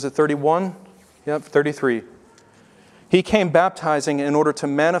believe, or is it 31? Yep, 33. He came baptizing in order to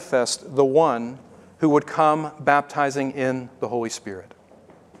manifest the one who would come baptizing in the Holy Spirit.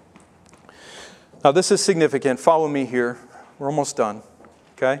 Now this is significant. Follow me here. We're almost done.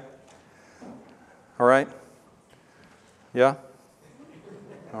 Okay? All right? Yeah?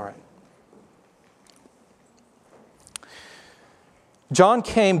 All right. John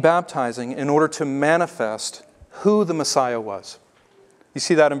came baptizing in order to manifest who the Messiah was. You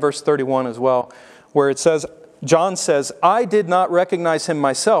see that in verse 31 as well, where it says, John says, I did not recognize him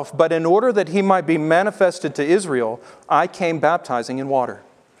myself, but in order that he might be manifested to Israel, I came baptizing in water.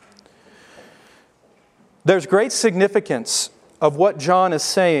 There's great significance of what John is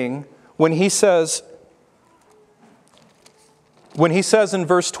saying when he says in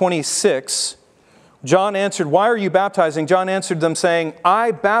verse 26, John answered, why are you baptizing? John answered them saying,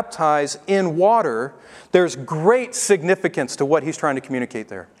 I baptize in water. There's great significance to what he's trying to communicate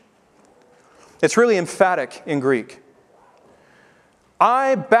there. It's really emphatic in Greek.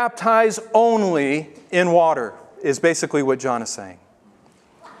 I baptize only in water is basically what John is saying.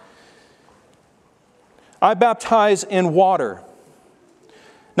 I baptize in water.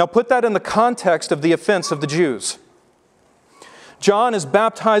 Now put that in the context of the offense of the Jews. John is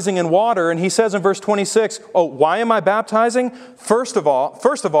baptizing in water, and he says in verse 26, oh, why am I baptizing? First of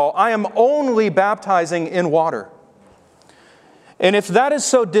all, I am only baptizing in water. And if that is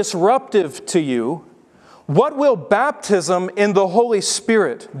so disruptive to you, what will baptism in the Holy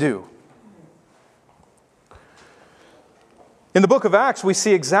Spirit do? In the book of Acts, we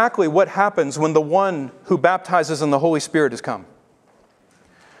see exactly what happens when the one who baptizes in the Holy Spirit has come.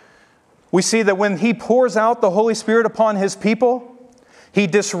 We see that when he pours out the Holy Spirit upon his people, he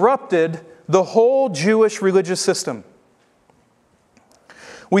disrupted the whole Jewish religious system.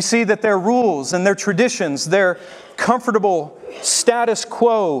 We see that their rules and their traditions, their comfortable status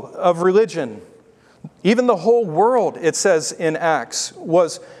quo of religion, even the whole world, it says in Acts,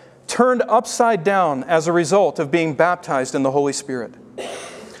 was turned upside down as a result of being baptized in the Holy Spirit.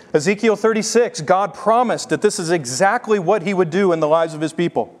 Ezekiel 36, God promised that this is exactly what He would do in the lives of His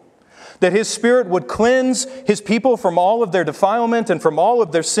people. That His Spirit would cleanse His people from all of their defilement and from all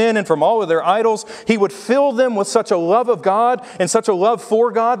of their sin and from all of their idols. He would fill them with such a love of God and such a love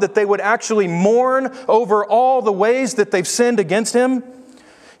for God that they would actually mourn over all the ways that they've sinned against Him.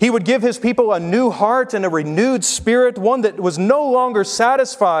 He would give His people a new heart and a renewed spirit, one that was no longer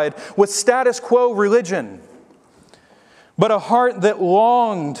satisfied with status quo religion, but a heart that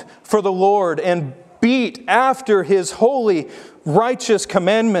longed for the Lord and beat after His holy, righteous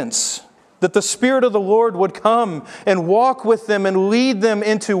commandments. That the Spirit of the Lord would come and walk with them and lead them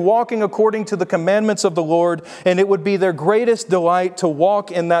into walking according to the commandments of the Lord, and it would be their greatest delight to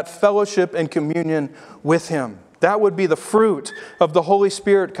walk in that fellowship and communion with Him. That would be the fruit of the Holy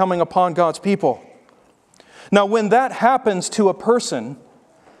Spirit coming upon God's people. Now, when that happens to a person,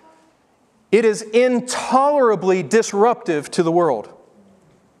 it is intolerably disruptive to the world.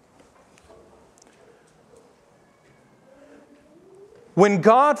 When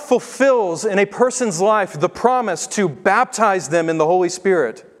God fulfills in a person's life the promise to baptize them in the Holy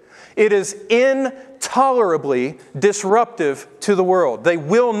Spirit, it is intolerably disruptive to the world. They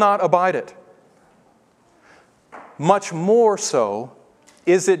will not abide it. Much more so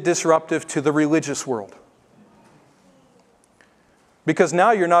is it disruptive to the religious world. Because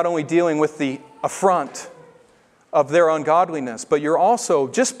now you're not only dealing with the affront of their ungodliness, but you're also,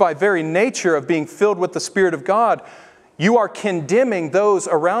 just by very nature of being filled with the Spirit of God, you are condemning those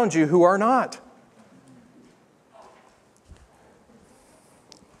around you who are not.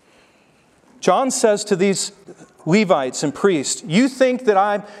 John says to these Levites and priests, you think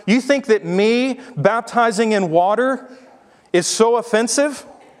that me baptizing in water is so offensive?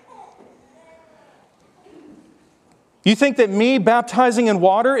 You think that me baptizing in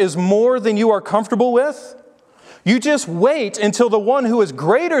water is more than you are comfortable with? You just wait until the one who is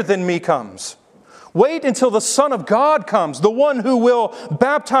greater than me comes. Wait until the Son of God comes, the one who will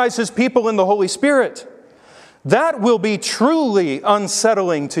baptize His people in the Holy Spirit. That will be truly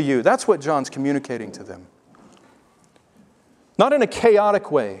unsettling to you. That's what John's communicating to them. Not in a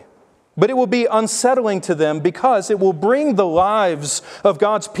chaotic way, but it will be unsettling to them because it will bring the lives of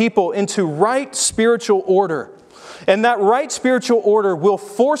God's people into right spiritual order. And that right spiritual order will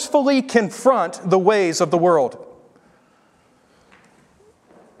forcefully confront the ways of the world.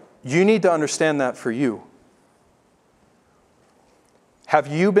 You need to understand that for you. Have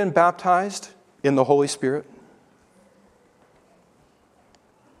you been baptized in the Holy Spirit?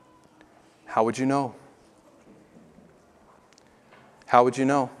 How would you know? How would you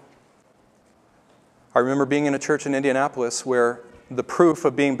know? I remember being in a church in Indianapolis where the proof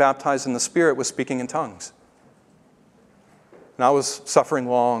of being baptized in the Spirit was speaking in tongues. And I was suffering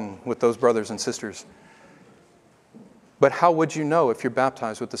long with those brothers and sisters. But how would you know if you're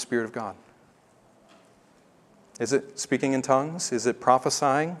baptized with the Spirit of God? Is it speaking in tongues? Is it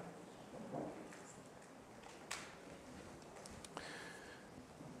prophesying?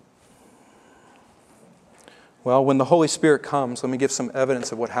 Well, when the Holy Spirit comes, let me give some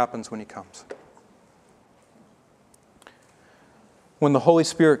evidence of what happens when He comes. When the Holy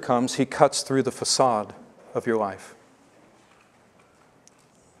Spirit comes, He cuts through the facade of your life.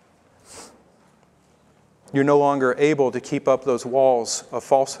 You're no longer able to keep up those walls of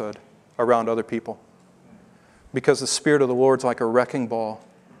falsehood around other people because the Spirit of the Lord's like a wrecking ball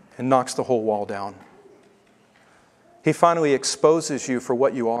and knocks the whole wall down. He finally exposes you for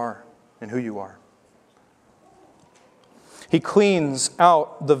what you are and who you are. He cleans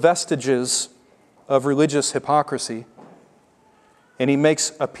out the vestiges of religious hypocrisy, and He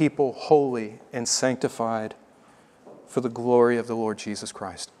makes a people holy and sanctified for the glory of the Lord Jesus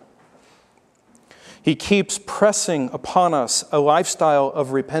Christ. He keeps pressing upon us a lifestyle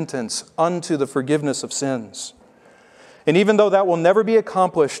of repentance unto the forgiveness of sins. And even though that will never be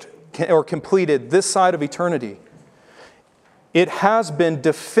accomplished or completed this side of eternity, it has been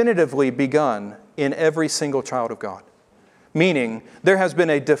definitively begun in every single child of God. Meaning, there has been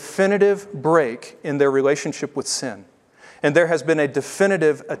a definitive break in their relationship with sin. And there has been a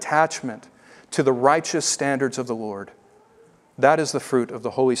definitive attachment to the righteous standards of the Lord. That is the fruit of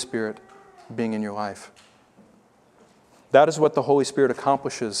the Holy Spirit being in your life. That is what the Holy Spirit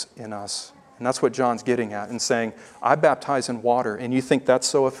accomplishes in us. And that's what John's getting at and saying, I baptize in water, and you think that's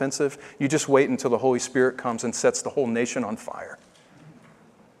so offensive? You just wait until the Holy Spirit comes and sets the whole nation on fire.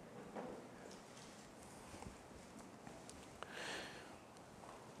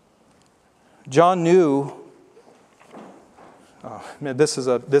 John knew, this is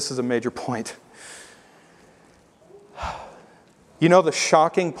a major point. You know the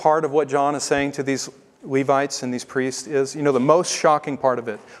shocking part of what John is saying to these Levites and these priests is, the most shocking part of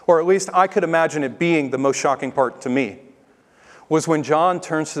it, or at least I could imagine it being the most shocking part to me, was when John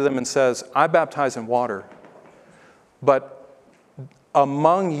turns to them and says, I baptize in water, but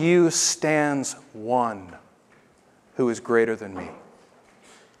among you stands one who is greater than me.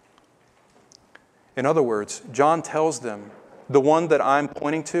 In other words, John tells them, the one that I'm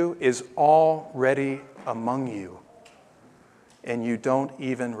pointing to is already among you, and you don't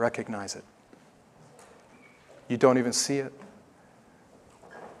even recognize it. You don't even see it.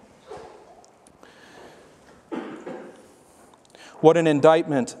 What an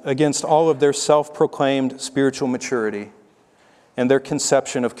indictment against all of their self-proclaimed spiritual maturity and their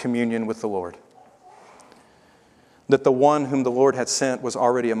conception of communion with the Lord. That the one whom the Lord had sent was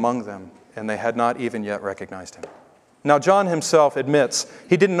already among them, and they had not even yet recognized Him. Now, John himself admits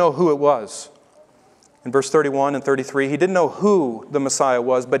he didn't know who it was. In verse 31 and 33, he didn't know who the Messiah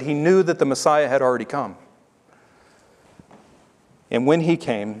was, but he knew that the Messiah had already come. And when He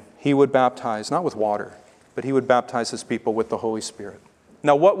came, He would baptize, not with water, but He would baptize His people with the Holy Spirit.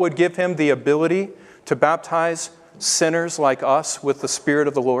 Now, what would give Him the ability to baptize sinners like us with the Spirit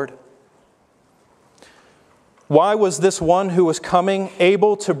of the Lord? Why was this one who was coming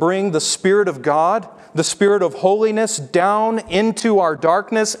able to bring the Spirit of God, the Spirit of holiness, down into our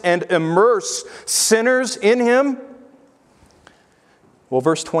darkness and immerse sinners in Him? Well,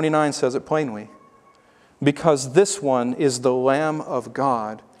 verse 29 says it plainly. Because this one is the Lamb of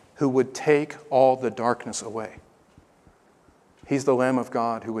God who would take all the darkness away. He's the Lamb of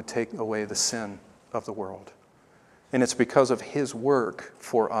God who would take away the sin of the world. And it's because of His work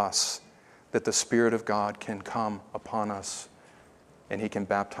for us that the Spirit of God can come upon us and He can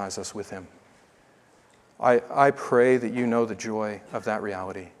baptize us with Him. I pray that you know the joy of that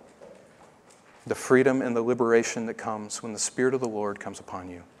reality, the freedom and the liberation that comes when the Spirit of the Lord comes upon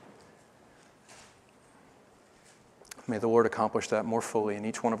you. May the Lord accomplish that more fully in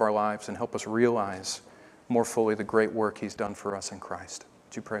each one of our lives and help us realize more fully the great work He's done for us in Christ.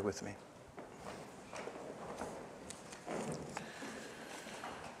 Would you pray with me?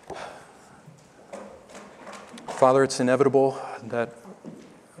 Father, it's inevitable that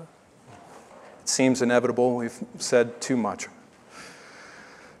it seems inevitable. We've said too much.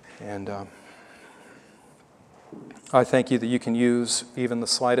 And I thank you that you can use even the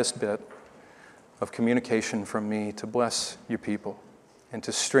slightest bit of communication from me to bless your people and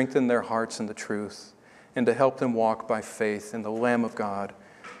to strengthen their hearts in the truth and to help them walk by faith in the Lamb of God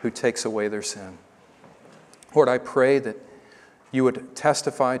who takes away their sin. Lord, I pray that you would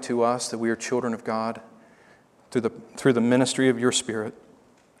testify to us that we are children of God through the ministry of your Spirit,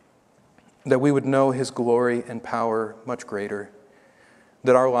 that we would know His glory and power much greater,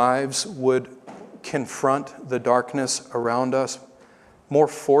 that our lives would confront the darkness around us more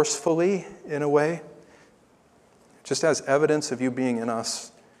forcefully in a way, just as evidence of you being in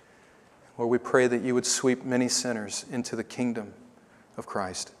us. Lord, we pray that you would sweep many sinners into the kingdom of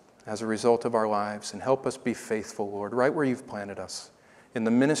Christ as a result of our lives, and help us be faithful, Lord, right where you've planted us, in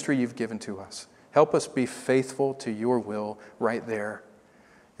the ministry you've given to us. Help us be faithful to your will right there.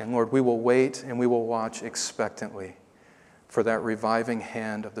 And Lord, we will wait and we will watch expectantly for that reviving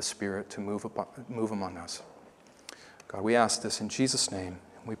hand of the Spirit to move among us. God, we ask this in Jesus' name,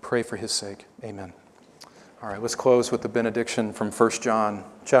 and we pray for His sake. Amen. All right, let's close with the benediction from 1 John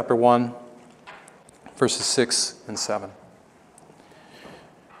chapter 1, verses 6 and 7.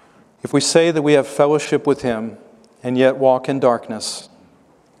 If we say that we have fellowship with Him and yet walk in darkness,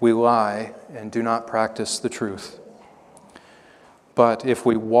 we lie and do not practice the truth. But if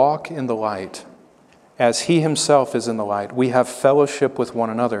we walk in the light, as He Himself is in the light, we have fellowship with one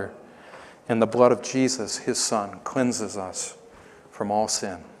another, and the blood of Jesus, His Son, cleanses us from all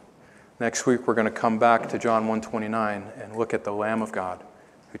sin. Next week, we're going to come back to John 1:29 and look at the Lamb of God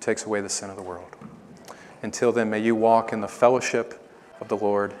who takes away the sin of the world. Until then, may you walk in the fellowship of the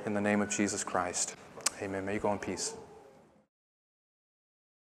Lord in the name of Jesus Christ. Amen. May you go in peace.